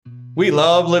We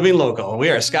love living local. We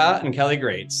are Scott and Kelly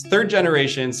Greats, third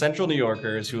generation Central New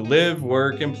Yorkers who live,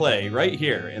 work, and play right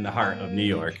here in the heart of New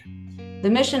York. The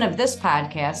mission of this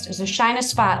podcast is to shine a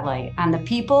spotlight on the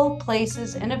people,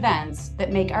 places, and events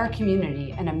that make our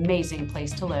community an amazing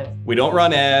place to live. We don't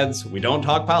run ads, we don't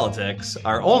talk politics.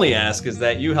 Our only ask is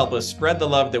that you help us spread the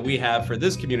love that we have for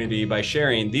this community by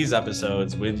sharing these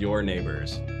episodes with your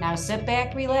neighbors. Now sit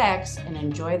back, relax, and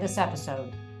enjoy this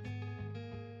episode.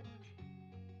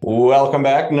 Welcome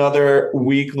back. Another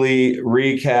weekly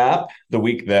recap. The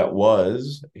week that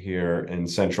was here in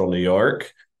Central New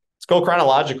York. Let's go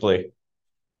chronologically.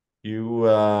 You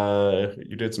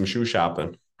did some shoe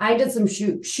shopping. I did some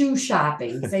shoe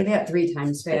shopping. Say that 3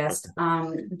 times fast.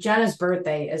 Jenna's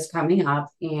birthday is coming up,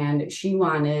 and she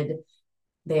wanted,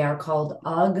 they are called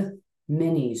UGG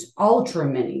Minis, Ultra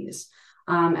Minis.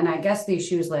 And I guess these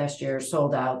shoes last year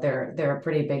sold out. They're a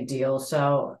pretty big deal.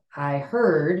 So I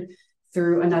heard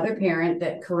through another parent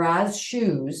that Karaz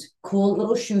Shoes, cool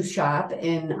little shoe shop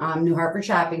in New Hartford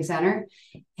Shopping Center,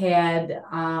 had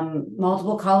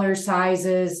multiple colors,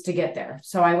 sizes to get there.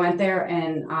 So I went there,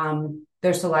 and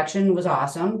their selection was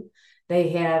awesome.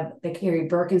 They carry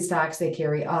Birkenstocks, they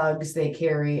carry Uggs, they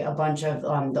carry a bunch of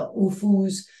the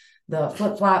UFUs, the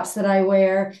flip-flops that I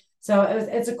wear. So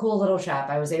it's a cool little shop.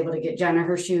 I was able to get Jenna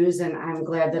her shoes, and I'm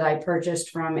glad that I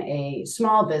purchased from a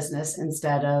small business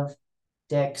instead of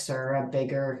Dick's or a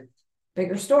bigger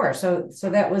store. So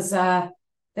that was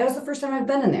the first time I've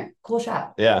been in there. Cool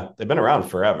shop. Yeah, they've been around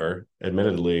forever,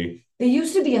 admittedly. They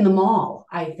used to be in the mall,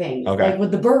 I think. Okay. Like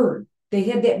with the bird. They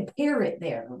had that parrot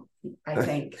there, I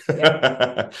think.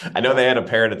 Yeah. I know they had a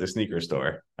parrot at the sneaker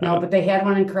store. No, but they had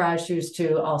one in Garage Shoes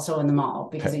too, also in the mall,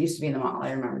 because it used to be in the mall.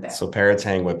 I remember that. So parrots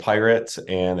hang with pirates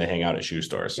and they hang out at shoe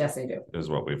stores. Yes, they do. Is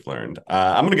what we've learned.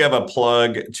 I'm going to give a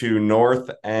plug to North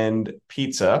End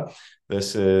Pizza.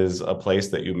 This is a place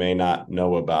that you may not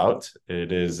know about.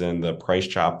 It is in the Price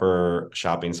Chopper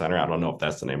Shopping Center. I don't know if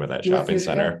that's the name of that shopping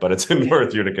center, but it's in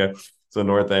North Utica. So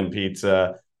North End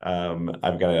Pizza.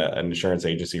 I've got an insurance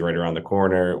agency right around the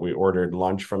corner. We ordered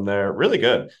lunch from there. Really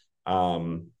good.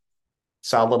 Solid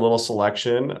little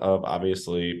selection of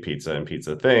obviously pizza and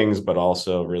pizza things, but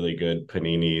also really good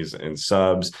paninis and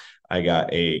subs. I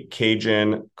got a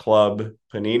Cajun Club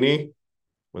panini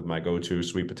with my go-to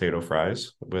sweet potato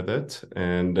fries with it.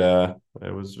 And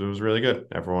it was really good.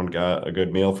 Everyone got a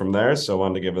good meal from there. So I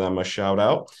wanted to give them a shout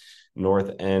out.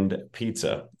 North End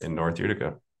Pizza in North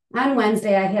Utica. On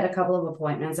Wednesday, I had a couple of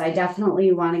appointments. I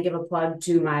definitely want to give a plug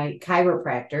to my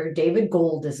chiropractor. David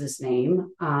Gold is his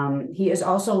name. He is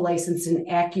also licensed in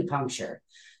acupuncture.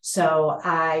 So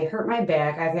I hurt my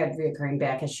back. I've had reoccurring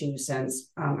back issues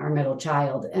since our middle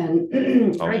child.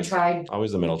 And I tried.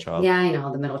 Always the middle child. Yeah, I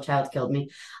know. The middle child killed me.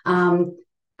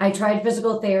 I tried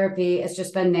physical therapy. It's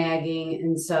just been nagging.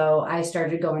 And so I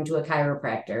started going to a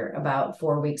chiropractor about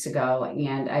 4 weeks ago.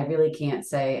 And I really can't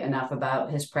say enough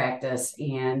about his practice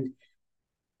and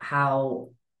how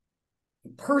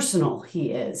personal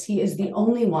he is. He is the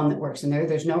only one that works in there.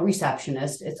 There's no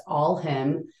receptionist. It's all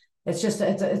him. It's just,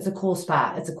 it's a cool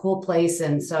spot. It's a cool place.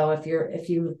 And so if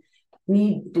you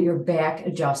need your back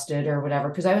adjusted or whatever,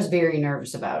 because I was very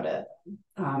nervous about it.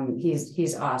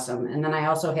 He's awesome. And then I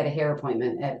also had a hair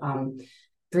appointment at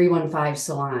 315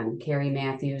 Salon. Carrie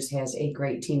Matthews has a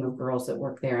great team of girls that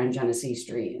work there on Genesee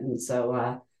Street. And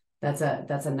so that's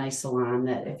a nice salon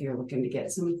that if you're looking to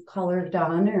get some color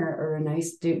done or a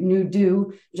nice new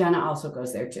do, Jenna also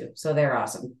goes there too. So they're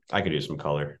awesome. I could use some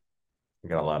color. I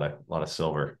got a lot of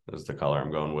silver is the color I'm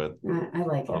going with. I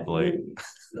like it.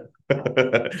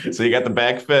 So you got the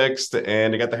back fixed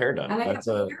and you got the hair done. That's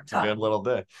a good little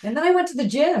day. And then I went to the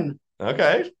gym.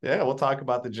 Okay. Yeah, we'll talk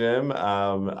about the gym.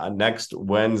 Next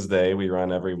Wednesday, we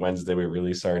run every Wednesday. We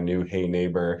release our new Hey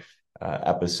Neighbor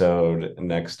episode.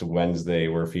 Next Wednesday,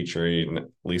 we're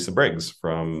featuring Lisa Briggs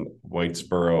from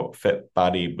Whitesboro Fit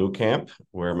Body Bootcamp,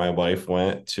 where my wife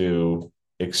went to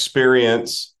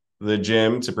experience the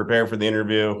gym to prepare for the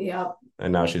interview. Yep.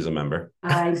 And now she's a member.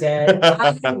 I did. I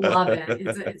love it.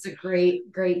 It's a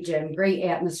great gym, great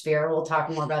atmosphere. We'll talk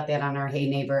more about that on our Hey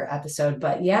Neighbor episode.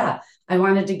 But yeah, I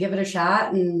wanted to give it a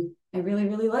shot and I really,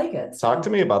 really like it. So. Talk to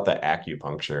me about the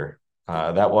acupuncture.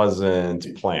 That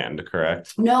wasn't planned,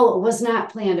 correct? No, it was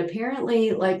not planned. Apparently,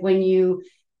 like when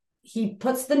he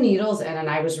puts the needles in, and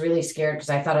I was really scared because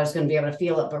I thought I was going to be able to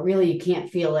feel it, but really you can't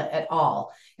feel it at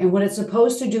all. And what it's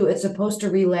supposed to do, it's supposed to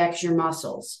relax your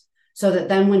muscles so that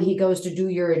then when he goes to do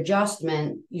your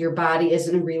adjustment, your body is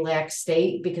in a relaxed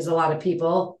state, because a lot of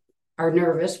people are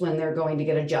nervous when they're going to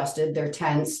get adjusted. They're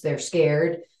tense, they're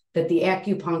scared, that the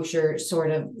acupuncture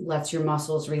sort of lets your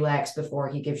muscles relax before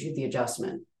he gives you the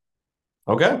adjustment.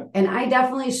 Okay. And I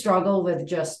definitely struggle with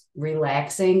just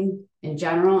relaxing in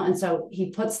general. And so he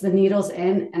puts the needles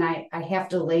in, and I have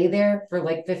to lay there for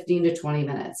like 15 to 20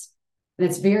 minutes. And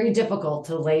it's very difficult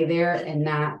to lay there and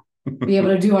not be able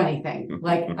to do anything.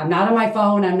 Like I'm not on my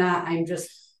phone. I'm just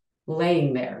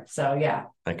laying there. So yeah.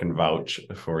 I can vouch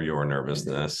for your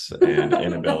nervousness and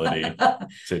inability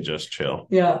to just chill.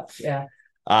 Yeah. Yeah.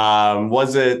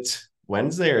 Was it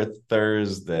Wednesday or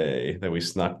Thursday that we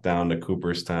snuck down to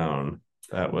Cooperstown?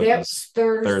 That was That's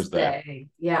Thursday. Thursday.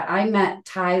 Yeah, I met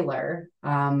Tyler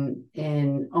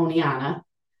in Oneonta,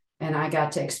 and I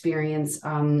got to experience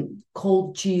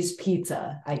cold cheese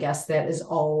pizza. I guess that is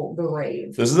all the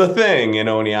rave. This is a thing in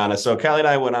Oneonta. So Kelly and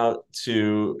I went out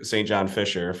to St. John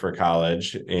Fisher for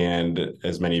college, and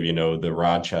as many of you know, the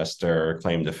Rochester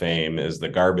claim to fame is the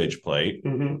garbage plate.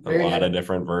 Mm-hmm. A lot of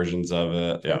different versions of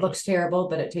it. Yeah. It looks terrible,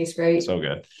 but it tastes great. So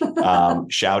good.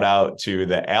 Shout out to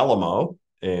the Alamo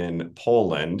in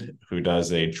Poland, who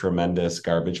does a tremendous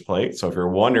garbage plate. So if you're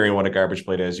wondering what a garbage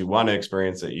plate is, you want to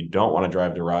experience it, you don't want to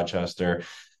drive to Rochester,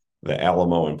 the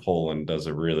Alamo in Poland does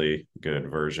a really good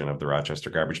version of the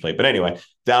Rochester garbage plate. But anyway,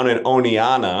 down in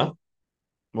Oneonta,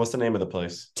 what's the name of the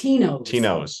place?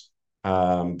 Tino's.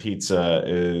 Pizza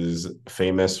is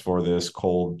famous for this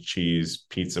cold cheese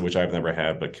pizza, which I've never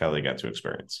had, but Kelly got to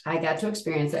experience. I got to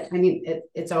experience it. I mean,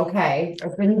 it's okay.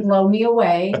 It didn't blow me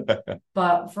away,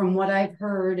 but from what I've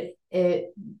heard,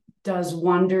 it does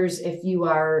wonders if you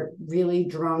are really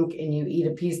drunk and you eat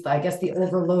a piece. I guess the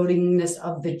overloadingness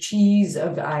of the cheese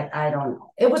I don't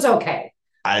know. It was okay.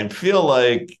 I feel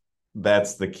like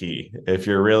that's the key. If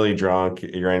you're really drunk,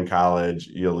 you're in college,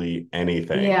 you'll eat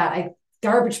anything. Yeah,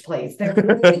 garbage plates.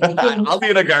 I'll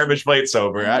eat a garbage plate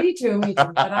sober. Me too.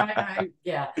 But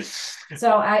yeah.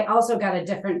 So I also got a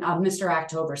different Mr.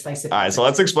 October slice of pizza. All right, so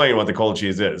let's explain what the cold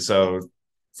cheese is.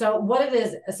 So what it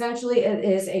is, essentially, it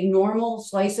is a normal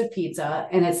slice of pizza,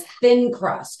 and it's thin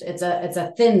crust. It's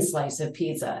a thin slice of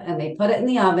pizza, and they put it in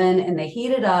the oven and they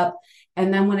heat it up,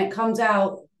 and then when it comes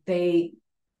out, they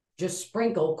just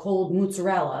sprinkle cold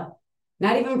mozzarella,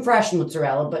 not even fresh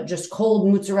mozzarella, but just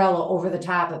cold mozzarella over the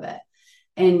top of it.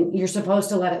 And you're supposed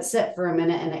to let it sit for a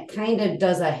minute, and it kind of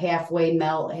does a halfway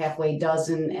melt, halfway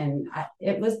doesn't, and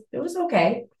it was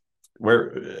okay.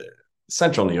 We're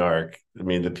Central New York. I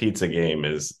mean, the pizza game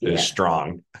is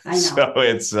strong. I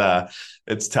know. So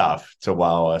it's tough to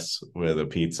wow us with a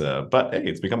pizza, but hey,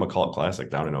 it's become a cult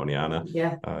classic down in Oneonta.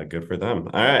 Yeah, good for them.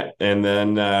 All right, and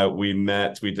then we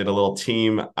did a little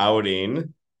team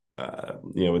outing,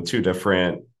 with two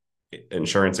different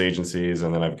insurance agencies,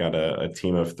 and then I've got a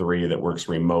team of three that works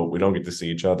remote. We don't get to see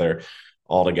each other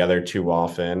all together too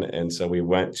often, and so we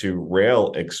went to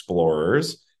Rail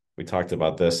Explorers. We talked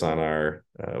about this on our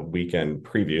weekend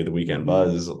preview, the Weekend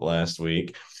Buzz last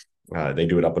week. They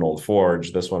do it up in Old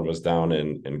Forge. This one was down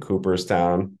in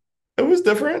Cooperstown. It was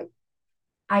different.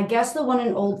 I guess the one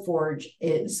in Old Forge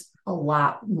is a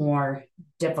lot more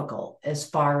difficult as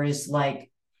far as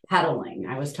like pedaling.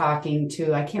 I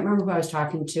can't remember who I was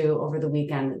talking to over the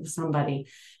weekend, somebody,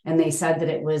 and they said that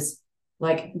it was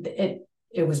like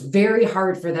it was very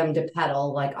hard for them to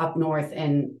pedal like up north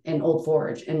in Old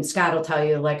Forge. And Scott will tell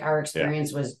you, like, our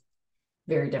experience was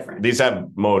very different. These have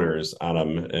motors on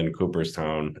them in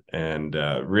Cooperstown, and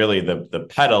really the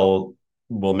pedal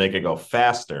will make it go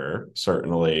faster,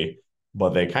 certainly, but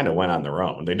they kind of went on their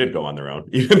own. They did go on their own,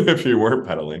 even if you weren't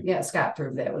pedaling. Yeah, Scott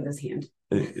proved that with his hand.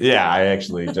 Yeah, I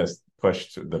actually just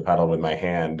pushed the pedal with my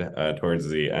hand towards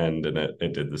the end, and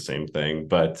it did the same thing.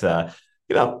 But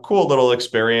cool little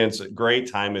experience.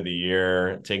 Great time of the year.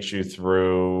 It takes you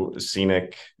through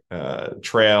scenic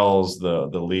trails. The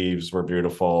leaves were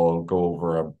beautiful. Go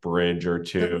over a bridge or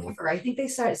two. I think they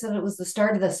said it was the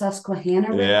start of the Susquehanna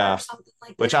River or something like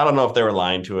that. Which I don't know if they were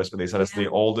lying to us, but they said it's the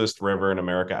oldest river in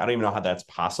America. I don't even know how that's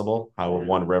possible, how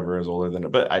one river is older than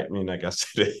it. But I mean, I guess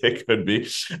it could be.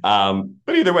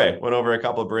 But either way, went over a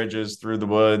couple of bridges through the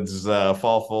woods,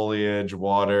 fall foliage,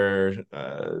 water.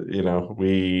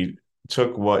 We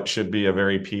took what should be a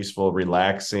very peaceful,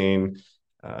 relaxing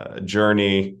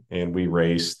journey, and we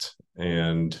raced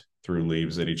and threw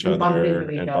leaves at each other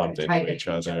and bumped into each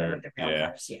other.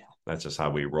 Yeah, that's just how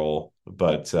we roll.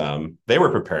 But they were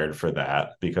prepared for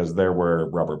that because there were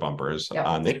rubber bumpers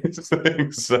on these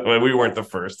things, so we weren't the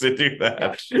first to do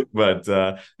that.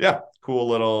 But cool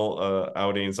little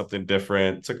outing, something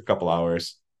different. Took a couple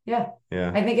hours. Yeah.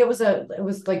 I think it was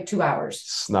like 2 hours.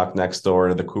 Snuck next door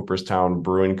to the Cooperstown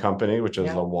Brewing Company, which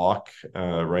is a walk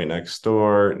right next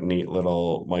door. Neat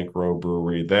little micro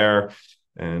brewery there.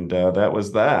 And that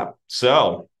was that.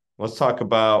 So let's talk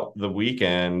about the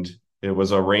weekend. It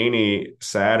was a rainy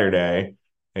Saturday,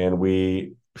 and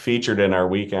we featured in our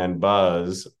weekend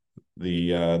buzz,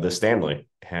 the Stanley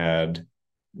had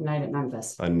Night at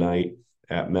Memphis. a night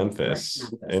at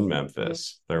Memphis, in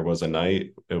Memphis. There was a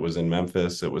night, it was in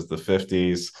Memphis, it was the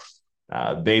 50s.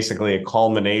 Basically a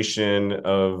culmination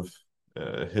of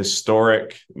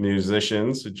historic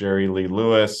musicians, Jerry Lee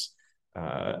Lewis,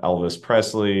 Elvis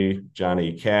Presley,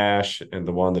 Johnny Cash, and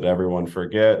the one that everyone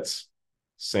forgets,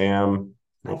 Sam.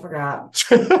 I forgot.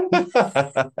 We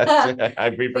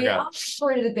forgot.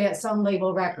 Operated that Sun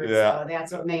Label Records, so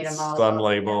that's what made them all. Sun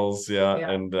Labels, yeah.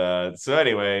 And so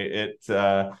anyway, it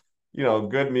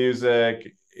good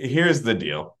music. Here's the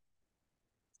deal.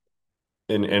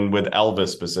 And with Elvis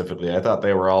specifically, I thought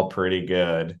they were all pretty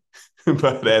good.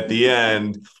 But at the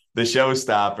end, the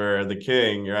showstopper, the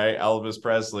king, right? Elvis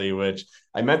Presley, which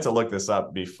I meant to look this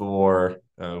up before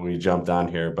we jumped on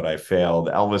here, but I failed.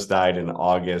 Elvis died in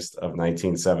August of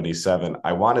 1977.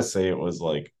 I want to say it was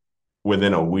like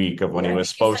within a week of when he was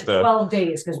supposed to 12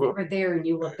 days, because we were there and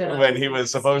you looked it up. When he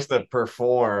was supposed to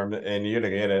perform in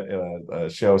Utica, a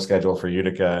show scheduled for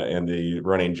Utica, and the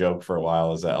running joke for a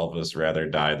while is that Elvis rather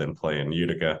die than play in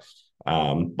Utica.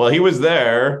 Well, he was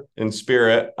there in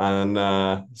spirit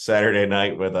on Saturday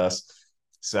night with us.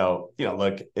 So,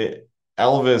 look,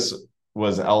 Elvis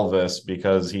was Elvis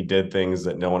because he did things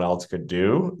that no one else could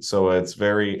do. So it's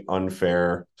very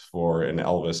unfair for an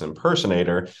Elvis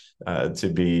impersonator to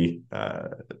be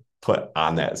put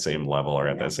on that same level or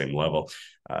at that same level.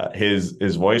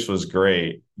 His voice was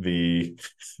great. The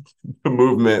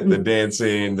movement, the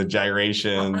dancing, the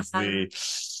gyrations,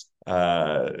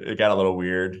 it got a little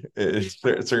weird. It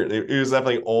was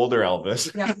definitely older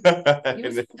Elvis. Yeah.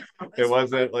 It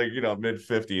wasn't like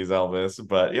mid-50s Elvis,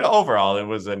 but overall it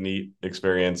was a neat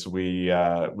experience. We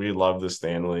love the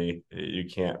Stanley. You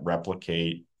can't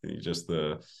replicate just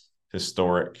the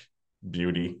historic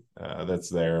beauty that's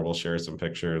there. We'll share some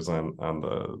pictures on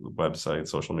the website,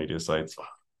 social media sites.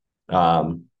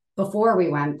 Before we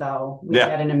went, though, we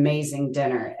had an amazing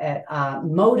dinner at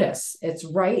Modus. It's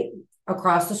right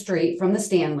across the street from the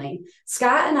Stanley.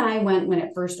 Scott and I went when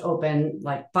it first opened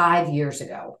like 5 years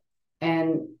ago,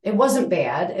 and it wasn't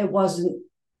bad.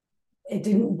 It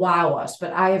didn't wow us,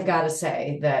 but I have got to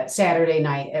say that Saturday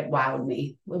night it wowed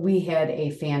me. We had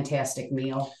a fantastic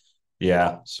meal.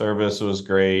 Yeah, service was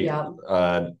great. Yeah.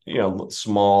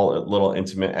 Small, little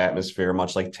intimate atmosphere,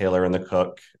 much like Taylor and the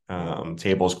Cook.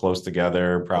 Tables close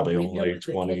together, probably only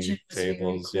 20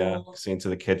 tables. Cool. Yeah, seen to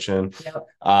the kitchen. Yep.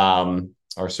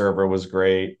 Our server was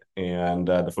great, and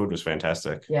the food was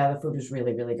fantastic. Yeah, the food was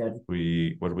really, really good.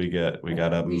 What did we get? We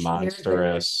got a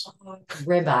monstrous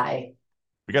ribeye.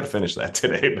 We got to finish that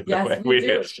today. By yes, the way.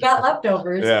 We got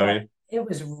leftovers. Yeah, it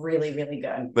was really, really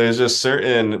good. There's just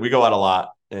we go out a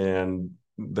lot, and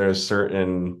there's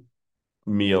certain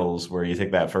meals where you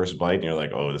take that first bite and you're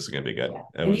like, oh, this is gonna be good. Yeah.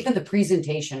 And even the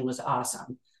presentation was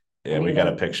awesome. Yeah, we got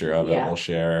a picture of it. We'll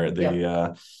share it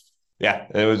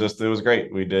was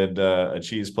great. We did a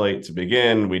cheese plate to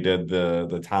begin. We did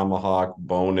the tomahawk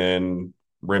bone-in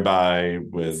ribeye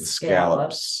with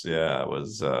scallops. Yeah, it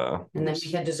was and then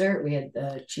we had dessert. We had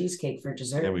the cheesecake for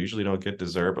dessert. Yeah, we usually don't get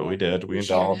dessert, but we did. We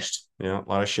indulged. Yeah, a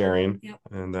lot of sharing. Yep.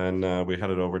 And then we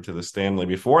headed over to the Stanley.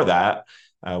 Before that,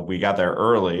 we got there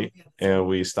early and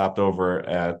we stopped over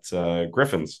at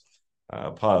Griffin's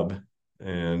pub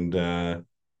and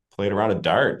played around at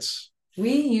darts.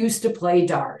 We used to play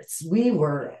darts. We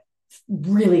were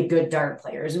really good dart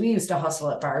players. We used to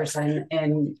hustle at bars and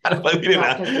we didn't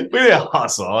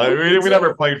hustle. We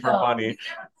never played for money.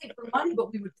 We never played for money,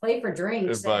 but we would play for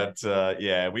drinks. But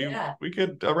we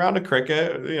could around a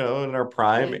cricket, in our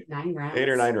prime, 8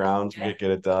 or 9 rounds, we could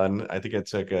get it done. I think it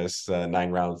took us 9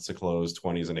 rounds to close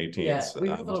 20s and 18s. Yeah, we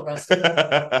were a little rusty.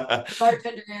 The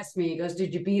bartender asked me, he goes,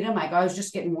 "Did you beat him?" I go, "I was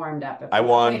just getting warmed up." If I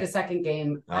won. Played a second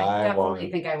game. I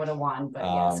definitely think I would have won,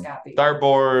 but Scott beat me.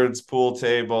 Dartboards, pool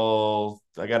table.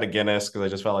 I got a Guinness because I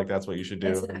just felt like that's what you should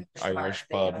do. Irish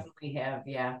pub. We have,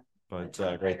 yeah. But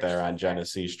right there on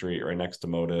Genesee Street, right next to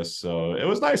Modus. So it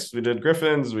was nice. We did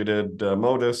Griffin's, we did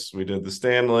Modus, we did the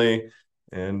Stanley,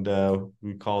 and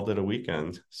we called it a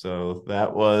weekend. So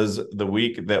that was the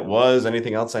week that was.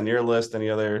 Anything else on your list? Any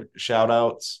other shout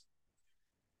outs?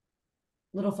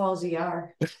 Little Falls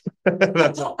ER.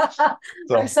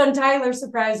 Our son Tyler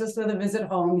surprised us with a visit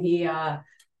home. He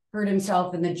hurt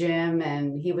himself in the gym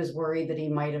and he was worried that he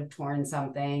might have torn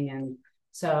something. And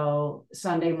so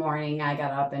Sunday morning I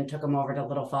got up and took him over to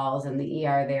Little Falls, and the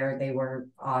ER there, they were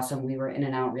awesome. We were in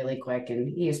and out really quick and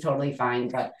he is totally fine.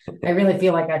 But I really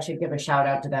feel like I should give a shout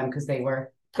out to them because they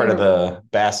were part of the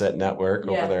Bassett network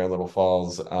over there in Little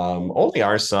Falls. Only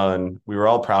our son, we were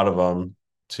all proud of him,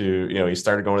 to, he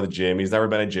started going to the gym. He's never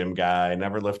been a gym guy,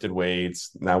 never lifted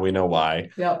weights. Now we know why.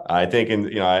 Yep. I think,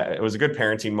 it was a good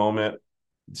parenting moment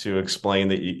to explain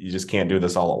that you just can't do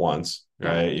this all at once,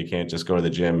 right? Yeah. You can't just go to the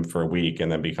gym for a week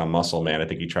and then become muscle man. I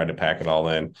think he tried to pack it all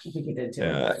in. I think he did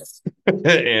too.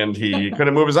 And he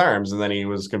couldn't move his arms. And then he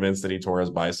was convinced that he tore his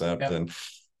biceps, and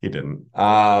he didn't.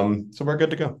 So we're good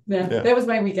to go. Yeah. That was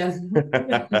my weekend.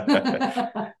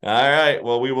 All right.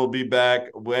 Well, we will be back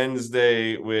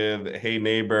Wednesday with Hey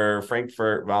Neighbor,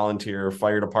 Frankfort Volunteer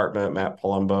Fire Department, Matt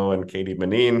Palumbo and Katie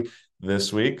Benin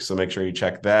this week. So make sure you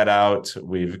check that out.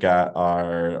 We've got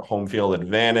our home field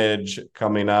advantage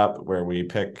coming up where we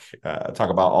talk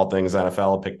about all things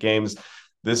NFL, pick games.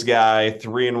 This guy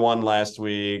 3-1 last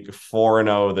week,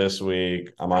 4-0 this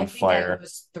week. I'm on fire. I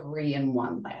was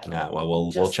 3-1 last week. Yeah,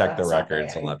 well, we'll check the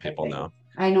records and let people know.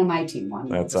 I know my team won.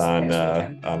 That's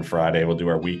on Friday. We'll do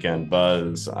our weekend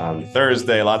buzz on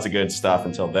Thursday. Lots of good stuff.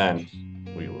 Until then,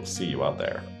 we will see you out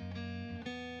there.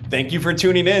 Thank you for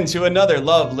tuning in to another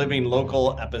Love Living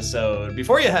Local episode.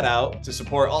 Before you head out to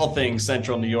support all things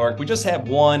Central New York, we just have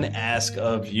one ask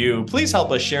of you. Please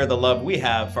help us share the love we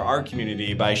have for our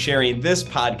community by sharing this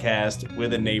podcast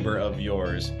with a neighbor of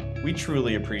yours. We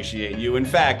truly appreciate you. In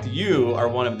fact, you are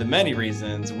one of the many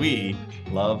reasons we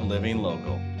love living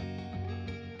local.